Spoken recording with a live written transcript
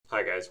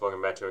guys,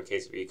 welcome back to A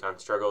Case of Econ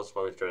Struggles.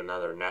 Welcome to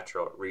another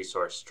natural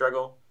resource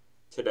struggle.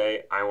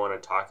 Today I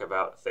want to talk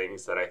about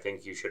things that I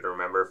think you should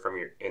remember from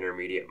your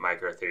intermediate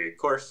micro theory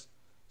course.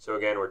 So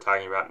again, we're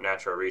talking about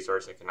natural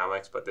resource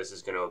economics, but this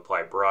is going to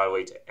apply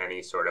broadly to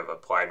any sort of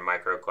applied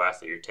micro class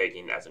that you're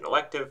taking as an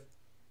elective.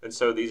 And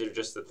so these are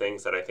just the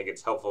things that I think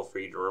it's helpful for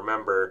you to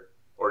remember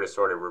or to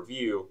sort of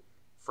review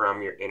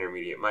from your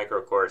intermediate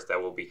micro course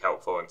that will be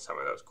helpful in some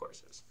of those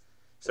courses.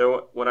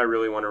 So what I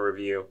really want to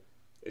review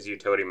is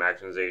utility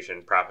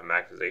maximization, profit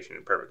maximization,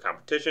 and perfect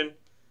competition.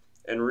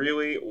 And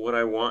really what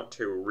I want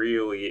to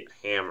really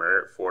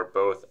hammer for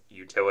both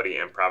utility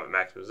and profit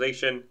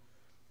maximization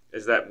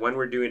is that when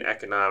we're doing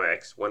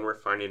economics, when we're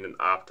finding an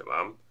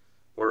optimum,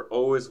 we're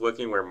always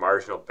looking where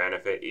marginal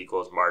benefit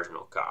equals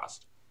marginal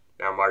cost.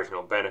 Now,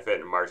 marginal benefit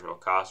and marginal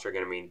cost are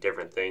going to mean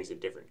different things in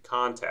different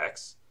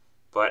contexts,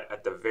 but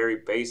at the very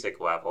basic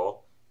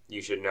level,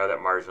 you should know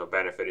that marginal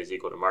benefit is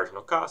equal to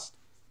marginal cost.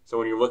 So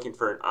when you're looking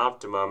for an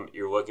optimum,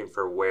 you're looking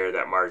for where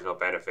that marginal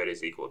benefit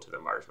is equal to the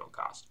marginal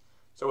cost.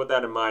 So with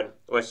that in mind,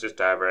 let's just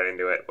dive right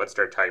into it. Let's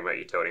start talking about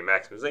utility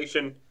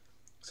maximization.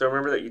 So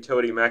remember that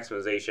utility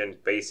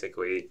maximization,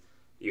 basically,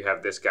 you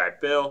have this guy,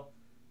 Bill.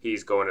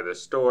 He's going to the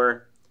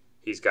store.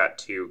 He's got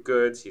two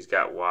goods. He's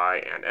got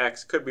Y and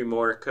X. Could be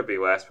more, could be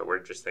less, but we're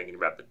just thinking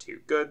about the two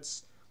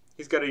goods.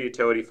 He's got a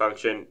utility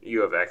function,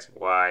 U of X and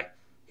Y.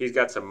 He's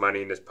got some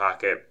money in his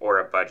pocket or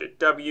a budget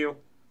W.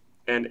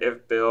 And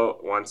if Bill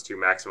wants to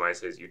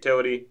maximize his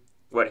utility,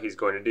 what he's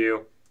going to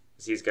do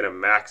is he's going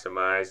to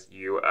maximize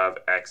U of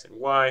X and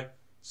Y,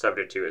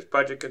 subject to his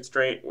budget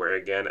constraint, where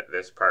again,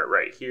 this part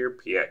right here,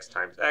 Px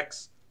times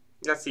X,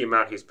 that's the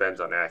amount he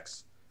spends on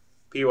X.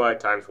 Py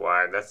times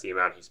Y, that's the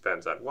amount he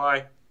spends on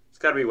Y. It's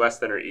got to be less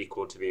than or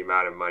equal to the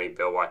amount of money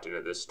Bill walked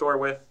into this store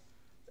with.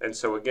 And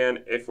so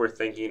again, if we're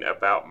thinking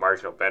about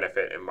marginal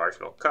benefit and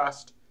marginal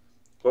cost,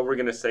 what we're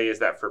going to say is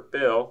that for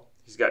Bill,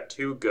 he's got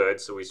two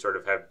goods, so we sort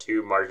of have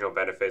two marginal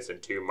benefits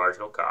and two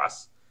marginal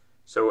costs.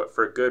 So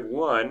for good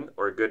 1,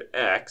 or good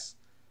X,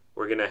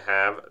 we're going to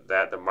have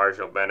that the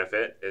marginal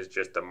benefit is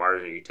just the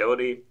marginal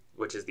utility,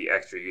 which is the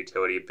extra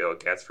utility Bill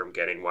gets from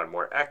getting one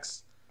more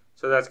X.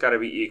 So that's got to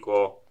be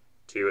equal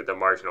to the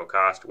marginal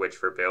cost, which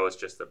for Bill is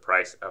just the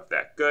price of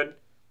that good.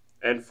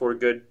 And for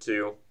good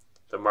 2,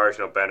 the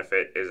marginal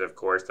benefit is, of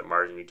course, the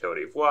marginal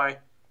utility of Y,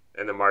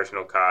 and the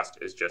marginal cost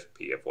is just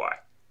P of Y.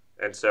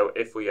 And so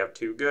if we have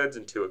two goods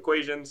and two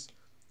equations,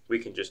 we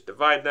can just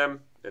divide them.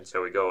 And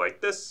so we go like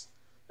this.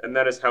 And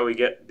that is how we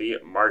get the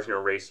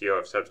marginal ratio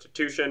of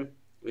substitution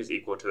is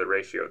equal to the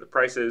ratio of the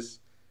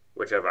prices,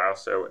 which I've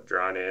also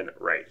drawn in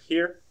right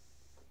here.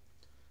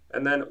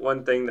 And then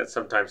one thing that's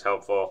sometimes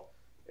helpful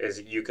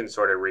is you can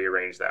sort of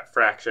rearrange that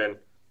fraction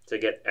to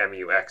get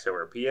MUX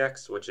over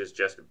PX, which is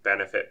just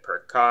benefit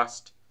per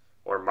cost,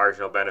 or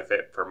marginal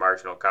benefit per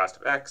marginal cost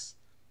of X,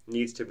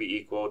 needs to be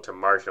equal to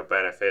marginal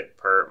benefit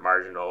per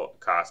marginal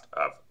cost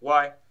of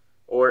Y.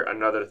 Or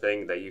another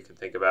thing that you can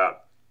think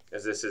about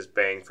is this is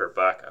bang for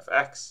buck of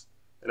X,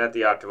 and at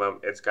the optimum,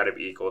 it's got to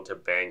be equal to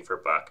bang for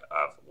buck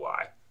of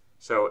Y.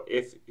 So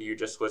if you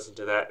just listen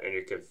to that and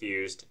you're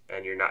confused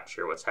and you're not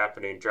sure what's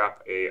happening,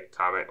 drop a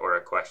comment or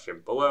a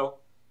question below.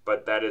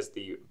 But that is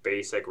the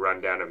basic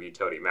rundown of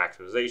utility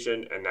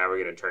maximization, and now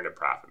we're going to turn to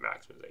profit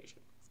maximization.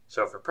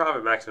 So for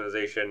profit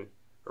maximization,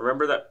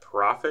 remember that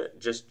profit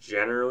just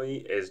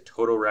generally is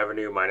total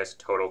revenue minus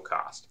total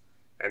cost.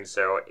 And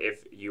so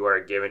if you are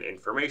given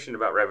information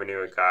about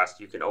revenue and cost,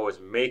 you can always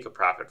make a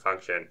profit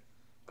function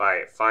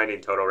by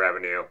finding total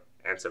revenue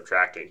and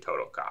subtracting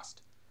total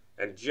cost.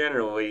 And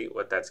generally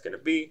what that's going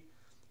to be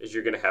is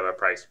you're going to have a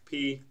price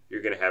P,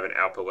 you're going to have an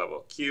output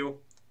level Q.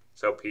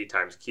 So P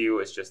times Q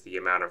is just the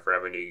amount of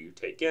revenue you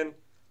take in,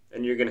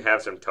 and you're going to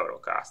have some total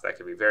cost. That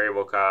could be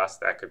variable cost,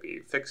 that could be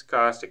fixed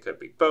cost, it could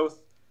be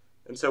both.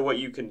 And so what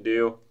you can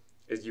do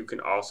is you can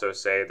also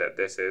say that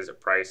this is a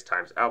price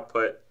times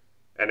output.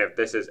 And if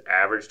this is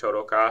average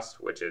total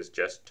cost, which is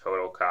just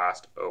total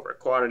cost over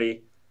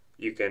quantity,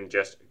 you can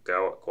just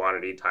go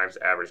quantity times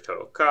average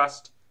total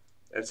cost.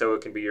 And so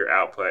it can be your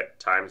output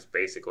times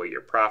basically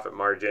your profit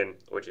margin,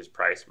 which is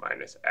price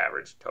minus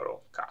average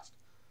total cost.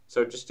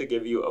 So just to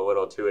give you a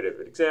little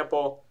intuitive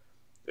example,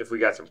 if we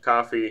got some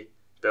coffee,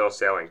 Bill's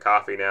selling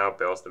coffee now,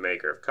 Bill's the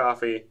maker of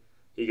coffee,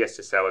 he gets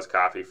to sell his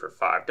coffee for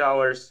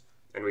 $5,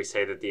 and we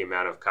say that the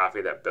amount of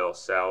coffee that Bill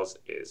sells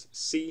is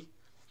C,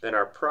 then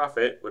our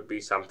profit would be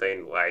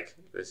something like,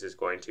 this is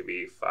going to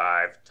be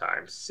 5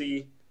 times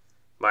C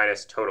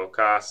minus total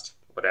cost,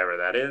 whatever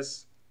that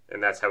is,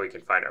 and that's how we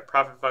can find our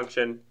profit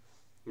function.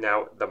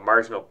 Now, the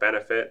marginal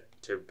benefit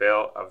to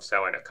Bill of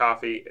selling a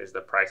coffee is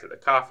the price of the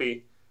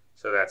coffee,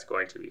 so that's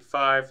going to be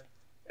 5,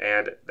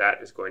 and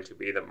that is going to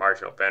be the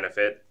marginal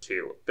benefit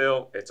to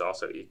Bill. It's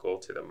also equal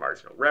to the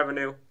marginal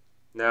revenue.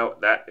 Now,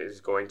 that is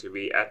going to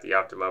be at the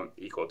optimum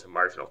equal to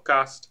marginal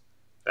cost.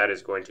 That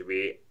is going to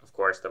be, of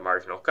course, the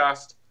marginal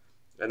cost,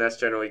 and that's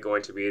generally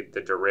going to be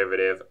the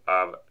derivative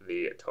of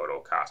the total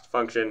cost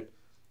function.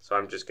 So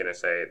I'm just going to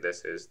say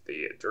this is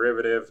the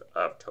derivative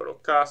of total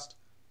cost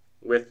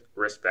with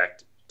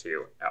respect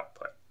to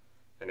output.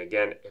 And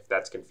again, if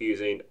that's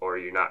confusing or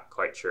you're not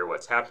quite sure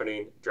what's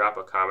happening, drop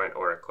a comment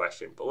or a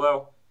question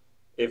below.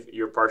 If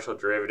your partial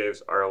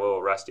derivatives are a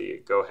little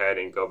rusty, go ahead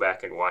and go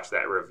back and watch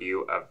that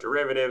review of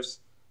derivatives.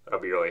 That'll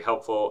be really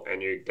helpful,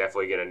 and you're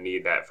definitely going to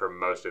need that for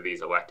most of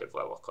these elective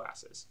level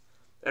classes.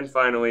 And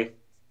finally,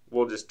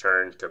 we'll just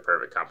turn to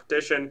perfect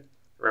competition.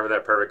 Remember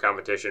that perfect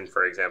competition,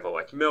 for example,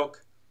 like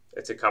milk,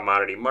 it's a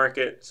commodity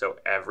market, so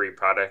every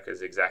product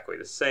is exactly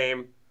the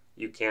same.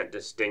 You can't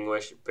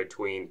distinguish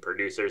between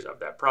producers of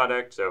that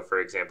product. So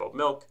for example,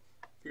 milk,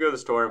 if you go to the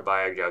store and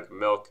buy a jug of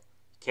milk,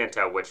 you can't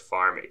tell which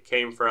farm it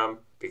came from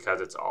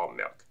because it's all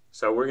milk.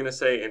 So we're going to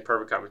say in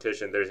perfect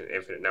competition, there's an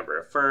infinite number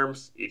of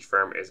firms. Each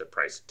firm is a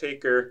price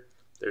taker.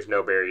 There's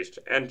no barriers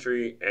to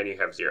entry, and you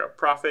have zero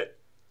profit.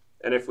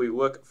 And if we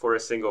look for a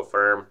single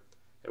firm,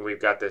 and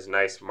we've got this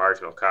nice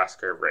marginal cost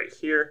curve right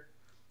here,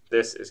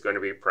 this is going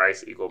to be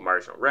price equal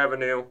marginal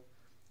revenue.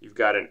 You've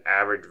got an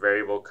average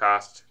variable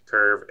cost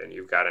curve, and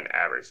you've got an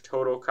average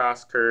total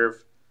cost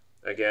curve.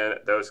 Again,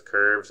 those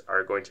curves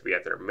are going to be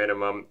at their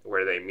minimum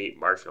where they meet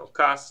marginal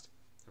cost.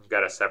 We've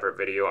got a separate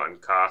video on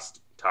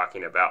cost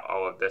talking about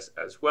all of this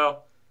as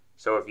well.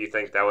 So if you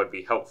think that would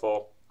be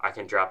helpful, I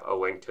can drop a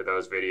link to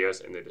those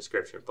videos in the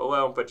description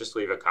below, but just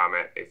leave a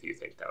comment if you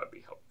think that would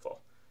be helpful.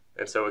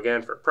 And so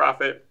again, for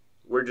profit,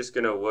 we're just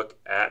going to look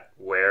at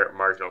where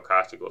marginal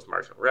cost equals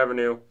marginal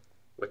revenue,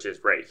 which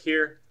is right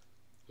here.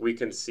 We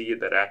can see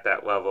that at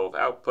that level of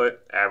output,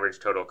 average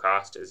total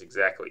cost is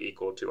exactly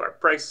equal to our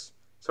price.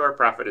 So our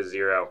profit is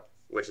zero,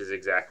 which is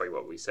exactly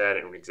what we said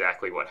and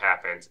exactly what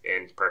happens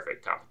in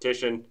perfect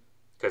competition.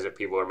 Because if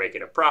people are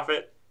making a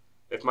profit,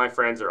 if my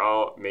friends are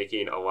all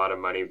making a lot of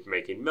money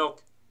making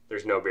milk,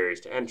 there's no barriers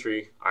to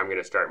entry. I'm going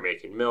to start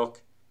making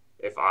milk.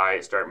 If I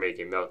start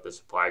making milk, the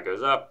supply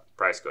goes up,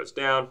 price goes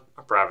down,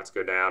 our profits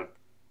go down.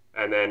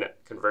 And then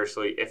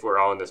conversely, if we're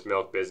all in this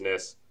milk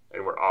business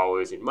and we're all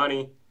losing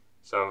money,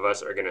 some of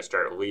us are going to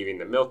start leaving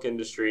the milk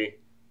industry.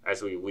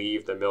 As we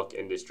leave the milk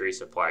industry,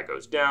 supply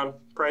goes down,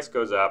 price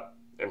goes up,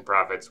 and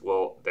profits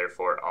will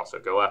therefore also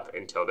go up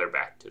until they're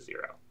back to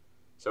zero.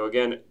 So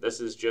again,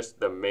 this is just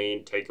the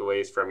main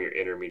takeaways from your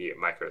intermediate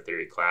micro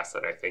theory class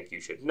that I think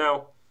you should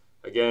know.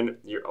 Again,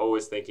 you're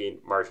always thinking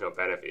marginal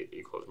benefit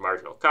equals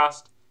marginal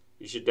cost.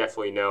 You should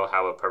definitely know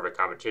how a perfect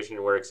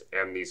competition works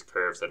and these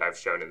curves that I've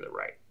shown in the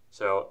right.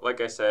 So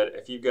like I said,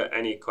 if you've got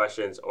any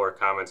questions or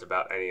comments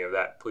about any of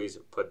that, please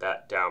put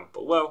that down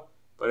below.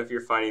 But if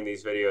you're finding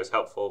these videos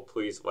helpful,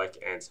 please like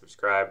and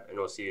subscribe, and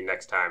we'll see you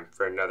next time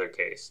for another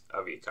case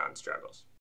of econ struggles.